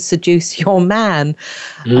you can seduce your man.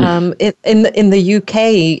 In the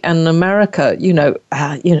UK and America, you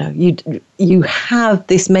have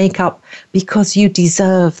this makeup because you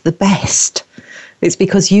deserve the best. It's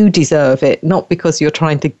because you deserve it, not because you're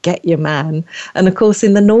trying to get your man. And of course,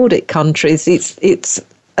 in the Nordic countries, it's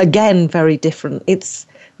again very different. It's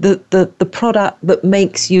the product that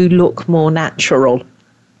makes you look more natural.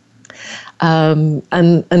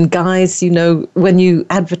 And guys, when you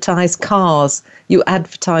advertise cars, you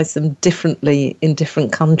advertise them differently in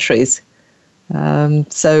different countries.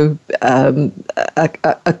 So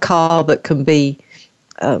a car that can be,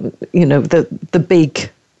 the big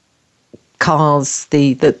cars,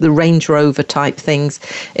 the Range Rover type things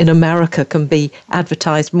in America can be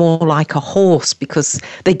advertised more like a horse because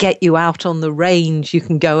they get you out on the range. You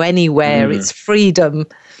can go anywhere. It's freedom.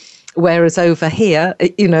 Whereas over here,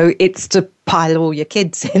 it's to pile all your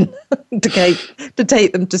kids in to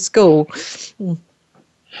take them to school.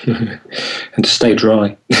 And to stay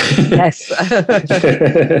dry. Yes.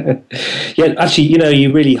 Yeah, actually,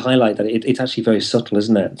 you really highlight that. It's actually very subtle,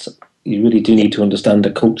 isn't it? You really do need to understand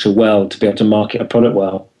the culture well to be able to market a product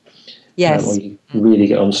well. Yes. When you really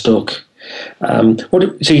get unstuck. So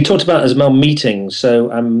you talked about as well meetings. So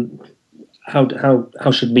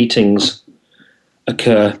how should meetings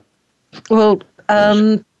occur? Well,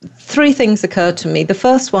 three things occur to me. The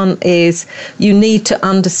first one is you need to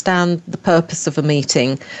understand the purpose of a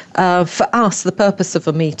meeting. For us, the purpose of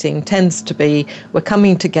a meeting tends to be we're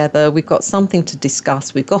coming together, we've got something to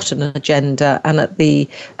discuss, we've got an agenda, and at the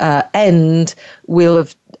end, we'll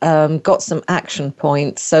have got some action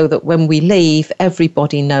points so that when we leave,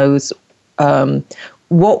 everybody knows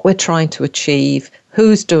what we're trying to achieve,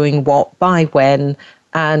 who's doing what, by when,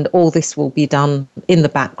 and all this will be done in the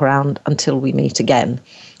background until we meet again.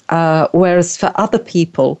 Whereas for other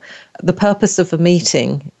people, the purpose of a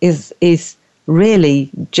meeting is really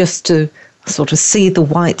just to sort of see the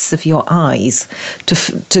whites of your eyes, to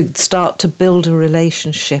start to build a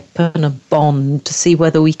relationship and a bond, to see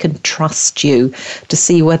whether we can trust you, to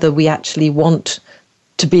see whether we actually want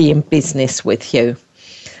to be in business with you.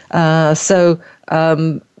 So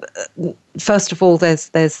first of all, there's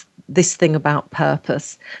this thing about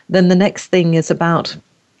purpose. Then the next thing is about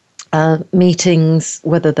meetings,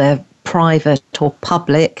 whether they're private or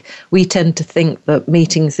public. We tend to think that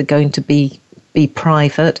meetings are going to be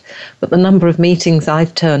private, but the number of meetings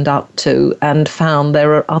I've turned up to and found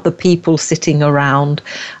there are other people sitting around,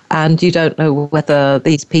 and you don't know whether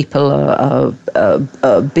these people are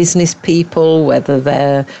business people, whether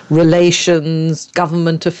they're relations,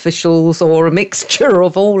 government officials, or a mixture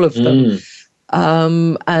of all of them.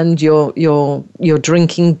 And you're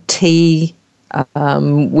drinking tea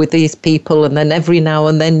with these people, and then every now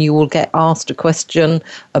and then you will get asked a question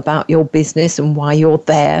about your business and why you're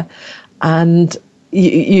there. And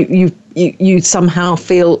you somehow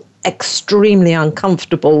feel extremely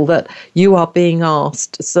uncomfortable that you are being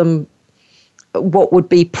asked some what would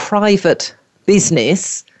be private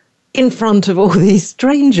business in front of all these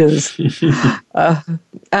strangers.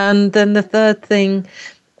 And then the third thing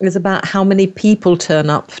is about how many people turn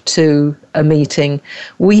up to a meeting.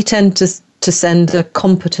 We tend to send a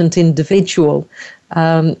competent individual.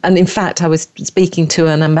 And in fact, I was speaking to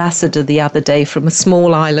an ambassador the other day from a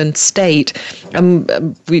small island state. And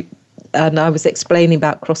I was explaining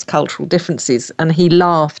about cross-cultural differences, and he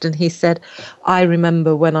laughed and he said, I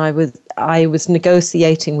remember when I was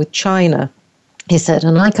negotiating with China, he said,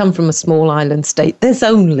 and I come from a small island state, there's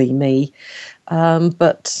only me,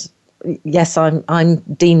 but yes, I'm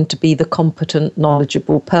deemed to be the competent,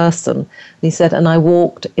 knowledgeable person. And he said, and I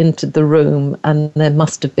walked into the room and there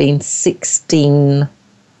must have been 16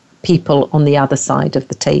 people on the other side of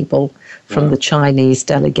the table from the Chinese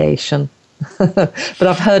delegation. But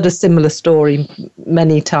I've heard a similar story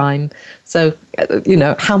many times. So,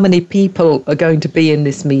 how many people are going to be in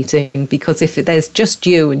this meeting? Because if there's just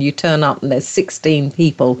you and you turn up and there's 16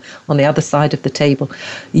 people on the other side of the table,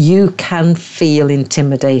 you can feel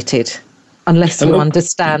intimidated unless you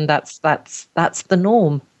understand that's the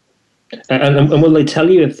norm. And will they tell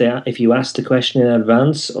you if you asked a question in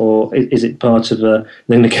advance, or is it part of the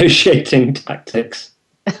negotiating tactics?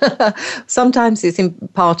 Sometimes it's in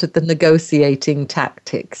part of the negotiating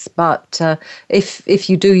tactics, but if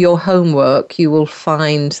you do your homework, you will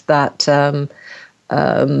find that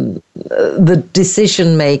the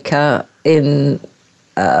decision maker will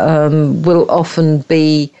often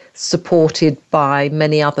be supported by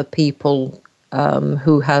many other people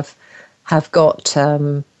who have got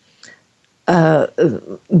the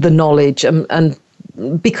knowledge, and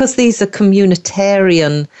because these are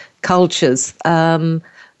communitarian cultures,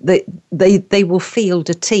 they will field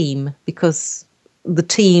a team because the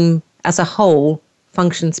team as a whole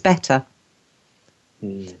functions better.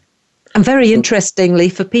 And very interestingly,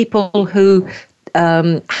 for people who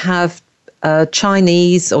have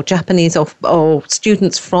Chinese or Japanese or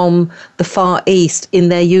students from the Far East in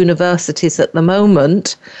their universities at the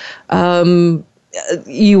moment,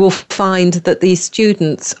 you will find that these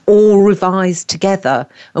students all revise together.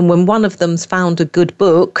 And when one of them's found a good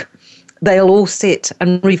book, they'll all sit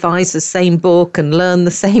and revise the same book and learn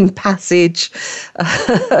the same passage.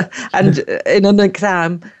 And in an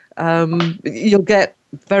exam, you'll get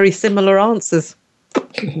very similar answers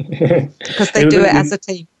because they do it as a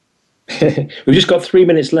team. We've just got 3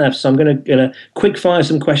 minutes left, so I'm going to quick fire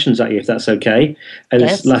some questions at you, if that's okay, in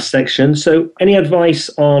this last section. So any advice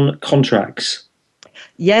on contracts?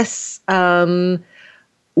 Yes.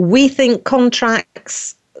 We think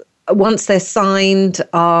contracts, once they're signed,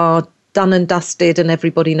 are done and dusted and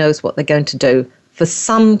everybody knows what they're going to do. For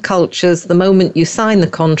some cultures, the moment you sign the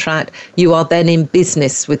contract, you are then in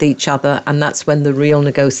business with each other, and that's when the real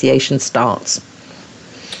negotiation starts.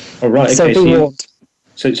 All right. Okay.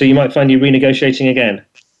 So you might find you renegotiating again?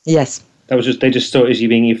 Yes. They just saw it as you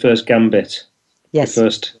being your first gambit? Yes.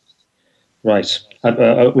 Right.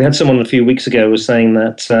 We had someone a few weeks ago who was saying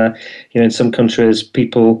that in some countries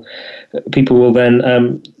people will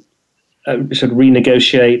then should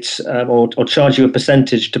renegotiate or charge you a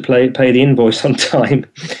percentage to pay the invoice on time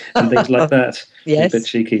and things like that. Yes. A bit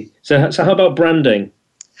cheeky. So how about branding?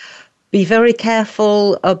 Be very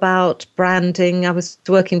careful about branding. I was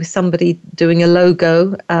working with somebody doing a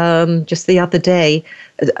logo just the other day,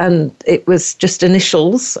 and it was just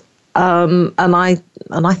initials. And I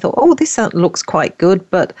thought, oh, this looks quite good,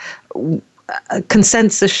 but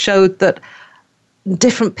consensus showed that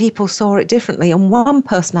different people saw it differently, and one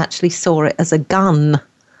person actually saw it as a gun.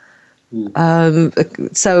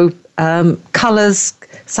 Colours,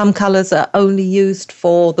 some colours are only used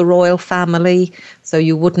for the royal family, so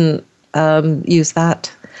you wouldn't use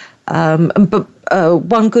that. But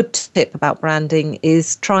one good tip about branding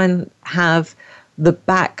is try and have the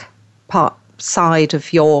back side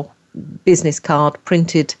of your business card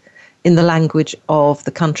printed in the language of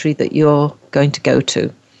the country that you're going to go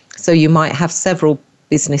to. So you might have several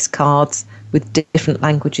business cards with different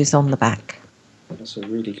languages on the back. That's a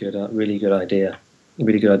really good idea.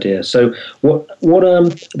 Really good idea. So what are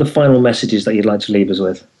the final messages that you'd like to leave us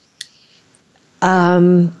with?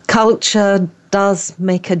 Culture does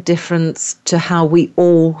make a difference to how we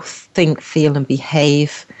all think, feel and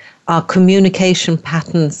behave. Our communication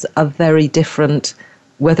patterns are very different,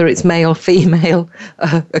 whether it's male, female,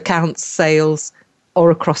 accounts, sales,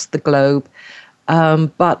 or across the globe.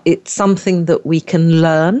 But it's something that we can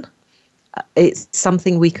learn. It's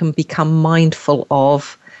something we can become mindful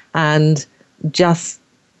of. And just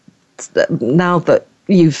now that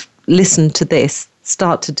you've listened to this,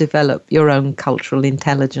 start to develop your own cultural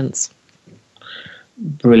intelligence.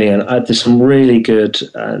 Brilliant. There's some really good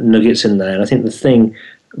nuggets in there. And I think the thing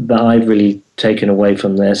that I've really taken away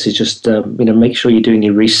from this is just, make sure you're doing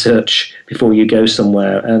your research before you go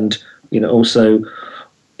somewhere. And, also,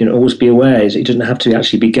 always be aware that you don't have to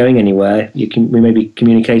actually be going anywhere. We may be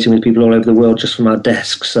communicating with people all over the world just from our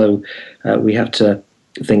desks. So we have to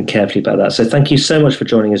think carefully about that. So thank you so much for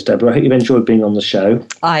joining us, Deborah. I hope you've enjoyed being on the show.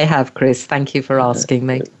 I have, Chris. Thank you for asking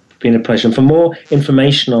me. Been a pleasure. And for more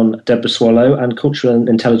information on Deborah Swallow and cultural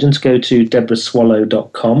intelligence, go to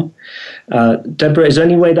deborahswallow.com. Deborah, is there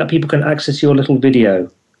any way that people can access your little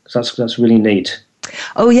video? Because that's really neat.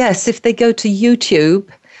 Oh, yes. If they go to YouTube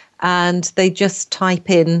and they just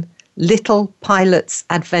type in Little Pilot's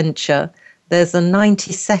Adventure, there's a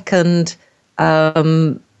 90-second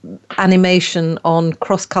animation on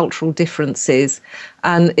cross-cultural differences,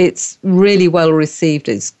 and it's really well received.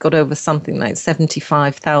 It's got over something like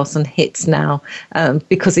 75,000 hits now,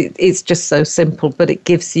 because it's just so simple, but it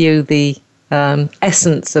gives you the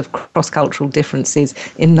essence of cross-cultural differences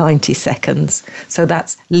in 90 seconds. So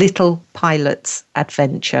that's Little Pilot's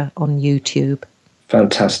Adventure on YouTube.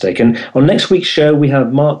 Fantastic. And on next week's show, we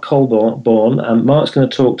have Mark Colborne, and Mark's going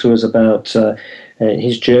to talk to us about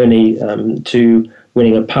his journey to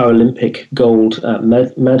winning a Paralympic gold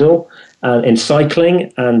medal in cycling,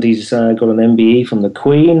 and he's got an MBE from the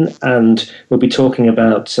Queen, and we'll be talking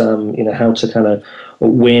about how to kind of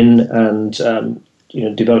win and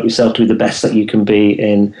develop yourself to be the best that you can be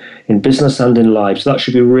in business and in life. So that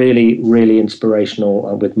should be really, really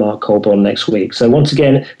inspirational with Mark Colborne next week. So once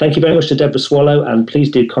again, thank you very much to Deborah Swallow, and please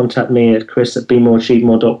do contact me at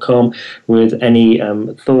chris@bemoreachievemore.com with any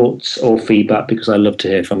thoughts or feedback, because I love to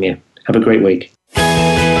hear from you. Have a great week.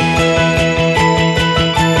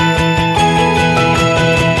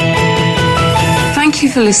 Thank you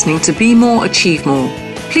for listening to Be More, Achieve More.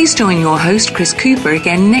 Please join your host, Chris Cooper,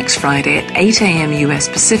 again next Friday at 8 a.m. US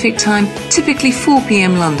Pacific Time, typically 4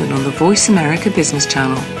 p.m. London on the Voice America Business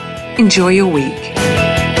Channel. Enjoy your week.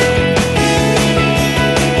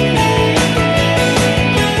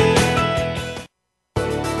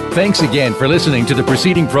 Thanks again for listening to the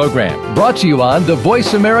preceding program, brought to you on the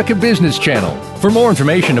Voice America Business Channel. For more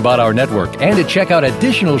information about our network and to check out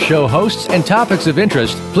additional show hosts and topics of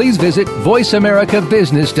interest, please visit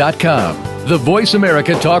voiceamericabusiness.com. The Voice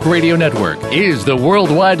America Talk Radio Network is the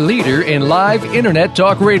worldwide leader in live Internet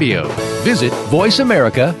talk radio. Visit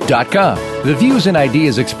voiceamerica.com. The views and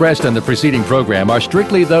ideas expressed on the preceding program are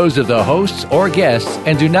strictly those of the hosts or guests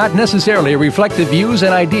and do not necessarily reflect the views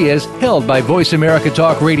and ideas held by Voice America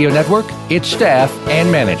Talk Radio Network, its staff,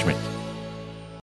 and management.